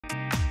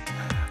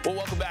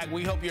back.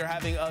 We hope you're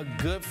having a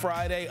good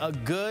Friday, a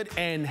good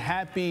and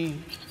happy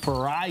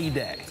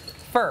Friday.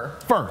 Fur.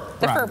 The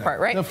Friday. Fur part,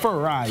 right? The fur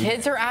ride.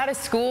 Kids are out of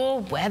school.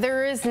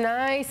 Weather is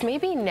nice.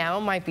 Maybe now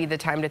might be the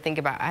time to think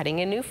about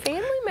adding a new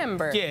family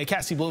member. Yeah,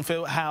 Cassie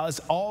Bloomfield has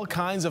all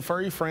kinds of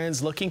furry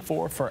friends looking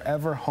for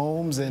forever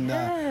homes. And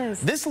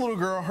this little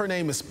girl, her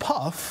name is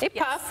Puff. Hey,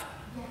 Puff.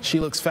 She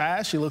looks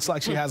fast. She looks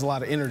like she has a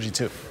lot of energy,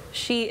 too.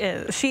 She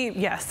is.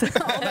 Yes.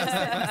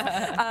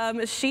 All those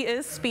things. She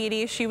is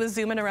speedy. She was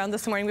zooming around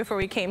this morning before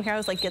we came here. I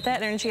was like, get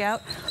that energy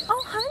out.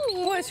 Oh,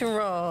 honey. What's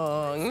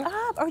wrong?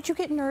 Stop. Or did you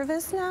get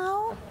nervous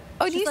now?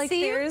 Oh, do you like,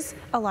 see there's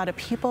a lot of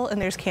people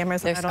and there's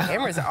cameras. There's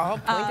cameras all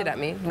pointed at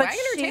me. Wagging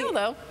her tail,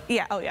 though.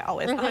 Yeah, oh yeah,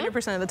 always,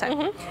 100% of the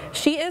time.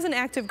 She is an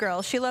active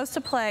girl. She loves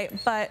to play,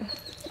 but,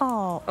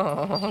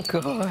 oh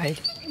good.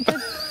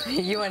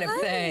 You want to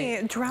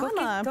play.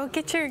 Drama. Go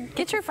get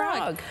your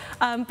frog.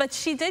 But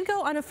she did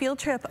go on a field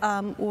trip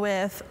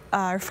with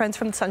our friends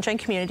from the Sunshine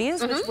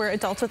Communities, which were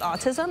adults with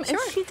autism, and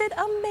she did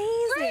amazing.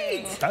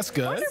 Great. That's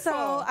good. Wonderful.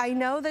 So I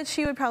know that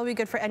she would probably be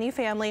good for any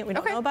family. We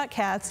don't know about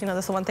cats. You know,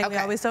 that's the one thing we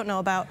always don't know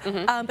about.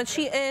 But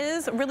she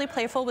is really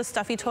playful with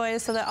stuffy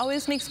toys, so that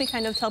always makes me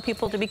kind of tell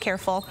people to be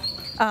careful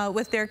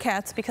with their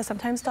cats, because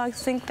sometimes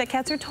dogs think that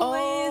cats are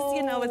toys.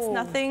 You know, it's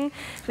nothing.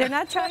 They're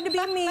not trying to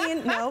be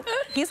mean. No,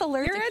 he's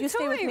allergic. You're a you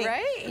stay with me.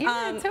 Right? You're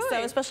a toy.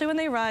 So especially when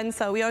they run.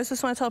 So we always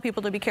just want to tell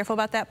people to be careful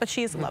about that. But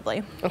she's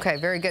lovely. Okay,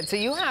 very good. So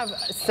you have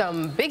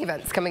some big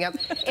events coming up,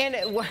 and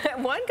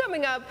one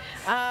coming up,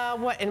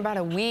 in about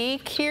a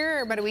week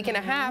here, about a week and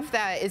a half.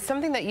 That is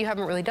something that you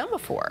haven't really done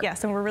before.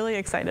 Yes, and we're really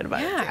excited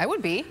about it. Yeah, I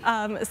would be.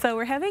 So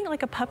we're having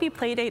like a puppy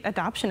playdate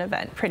adoption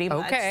event, pretty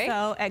much. Okay.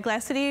 So at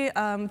Glass City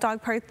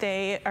Dog Park,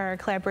 they are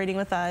collaborating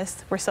with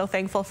us. We're so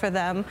thankful for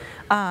them.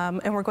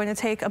 And we're going to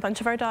take a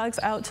bunch of our dogs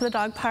out to the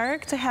dog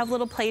park to have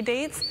little play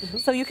dates.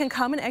 So you can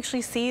come and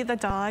actually see the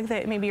dog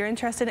that maybe you're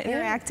interested in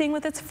interacting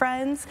with its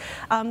friends.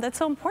 That's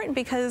so important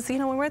because, you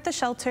know, when we're at the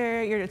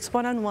shelter, it's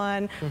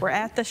one-on-one. We're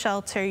at the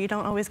shelter. You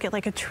don't always get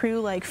like a true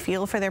like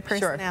feel for their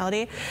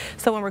personality.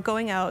 So when we're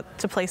going out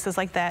to places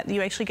like that,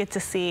 you actually get to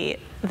see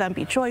them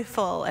be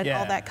joyful and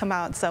all that come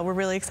out. So we're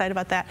really excited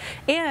about that.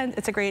 And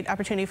it's a great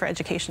opportunity for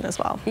education as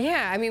well.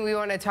 Yeah, I mean, we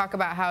want to talk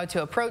about how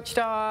to approach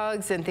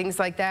dogs and things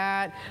like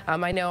that.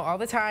 I know all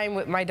the time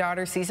when my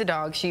daughter sees a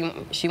dog, she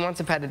wants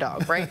to pet a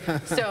dog, right?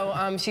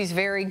 So she's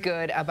very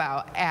good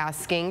about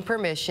asking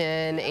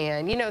permission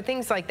and, you know,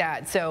 things like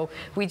that. So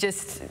we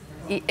just...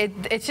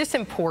 It's just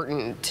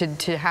important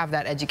to have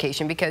that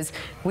education, because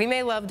we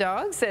may love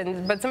dogs,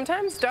 but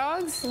sometimes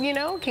dogs, you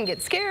know, can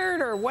get scared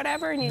or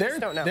whatever, and you just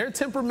don't know. They're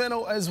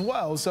temperamental as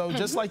well. So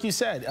just like you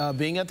said,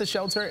 being at the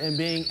shelter and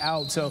being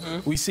out. So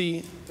we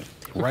see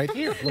right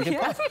here, look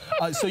at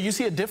Puff. So you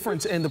see a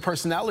difference in the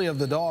personality of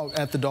the dog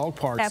at the dog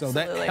park.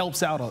 Absolutely. So that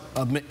helps out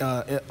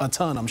a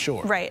ton, I'm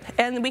sure. Right,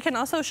 and we can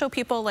also show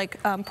people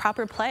like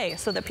proper play,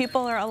 so that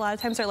people are a lot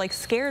of times are like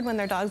scared when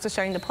their dogs are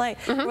starting to play.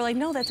 We're like,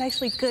 no, that's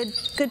actually good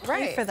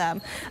play for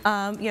them.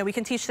 Yeah, we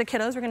can teach the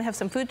kiddos. We're going to have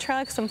some food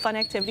trucks, some fun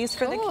activities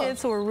for the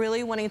kids. So we're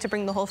really wanting to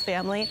bring the whole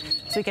family,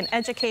 so we can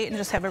educate and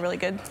just have a really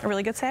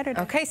good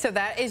Saturday. Okay, so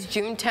that is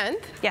June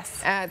 10th.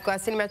 Yes. At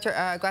Glass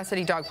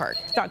City Dog Park.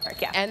 Dog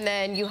Park, yeah. And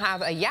then you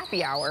have a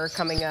Yappy Hour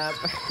coming up.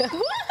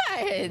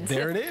 What?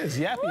 There it is,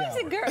 Yappy Hour.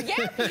 Who's a girl?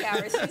 Yappy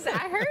Hour.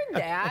 I heard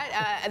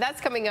that. That's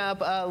coming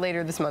up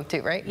later this month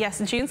too, right? Yes,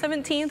 June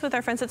 17th with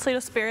our friends at Toledo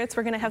Spirits.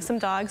 We're going to have some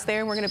dogs there,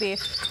 and we're going to be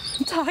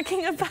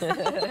talking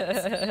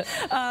about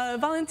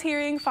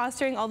volunteering,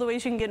 fostering, all the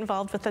ways you can get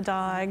involved with the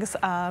dogs.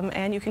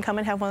 And you can come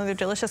and have one of their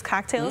delicious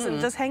cocktails and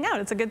just hang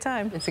out. It's a good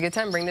time. It's a good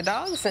time. Bring the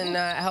dogs and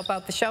help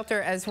out the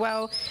shelter as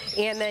well.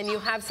 And then you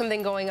have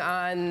something going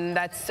on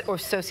that's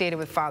associated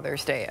with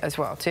Father's Day as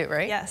well too,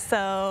 right? Yes,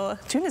 so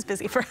June is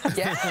busy for us.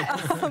 Yes.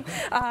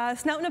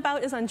 Snout and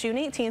About is on June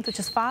 18th, which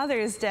is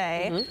Father's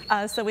Day.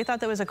 So we thought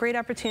that was a great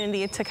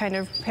opportunity to kind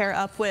of pair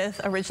up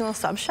with Original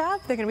Sub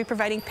Shop. They're going to be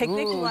providing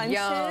picnic lunches.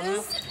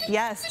 Yum.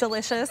 Yes,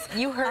 delicious.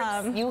 You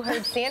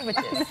heard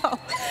sandwiches.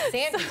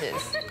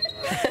 Sandwiches.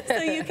 So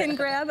you can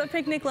grab a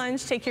picnic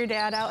lunch, take your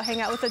dad out,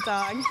 hang out with the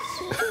dog.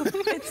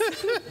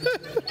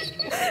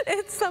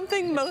 It's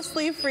something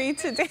mostly free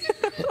to do.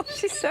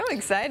 She's so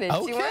excited.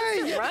 Okay. She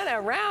wants to run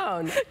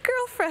around.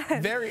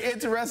 Girlfriend. Very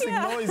interesting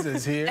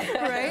noises here.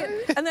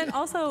 Right? And then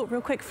also,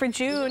 real quick, for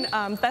June,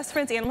 Best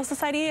Friends Animal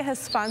Society has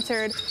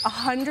sponsored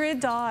 100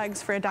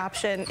 dogs for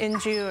adoption in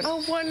June.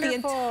 Oh, wonderful. The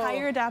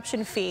entire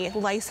adoption fee,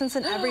 license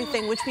and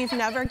everything, which we've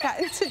never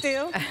gotten to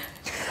do.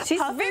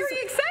 She's very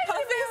excited. Puff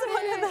is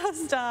one of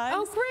those dogs.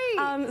 Oh,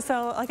 great.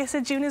 So, like I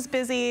said, June is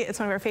busy. It's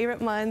one of our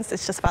favorite months.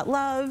 It's just about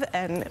love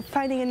and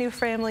finding a new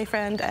family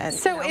friend. And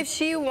so, if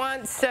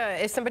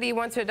somebody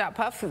wants to adopt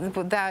Puff,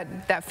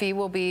 that fee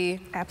will be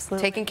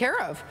taken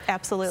care of.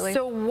 Absolutely.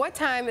 So, what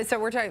time? So,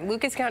 we're talking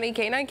Lucas County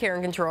Canine Care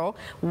and Control.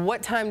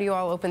 What time do you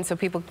all open so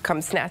people can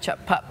come snatch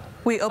up Pup?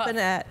 We open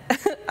at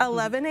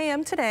 11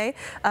 a.m. today.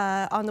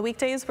 On the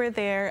weekdays, we're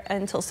there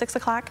until 6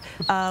 o'clock.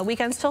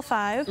 Weekends till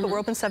 5, but we're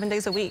open 7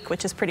 days a week,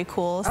 which is pretty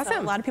cool. Awesome.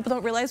 So a lot of people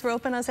don't realize we're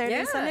open on Saturday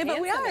and Sunday,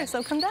 but we are,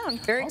 so come down.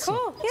 Very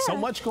cool. Yeah. So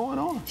much going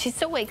on. She's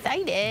so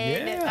excited.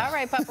 Yeah. All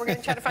right, Pup, we're going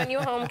to try to find you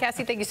a home.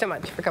 Cassie, thank you so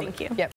much for coming. Thank you. Yep.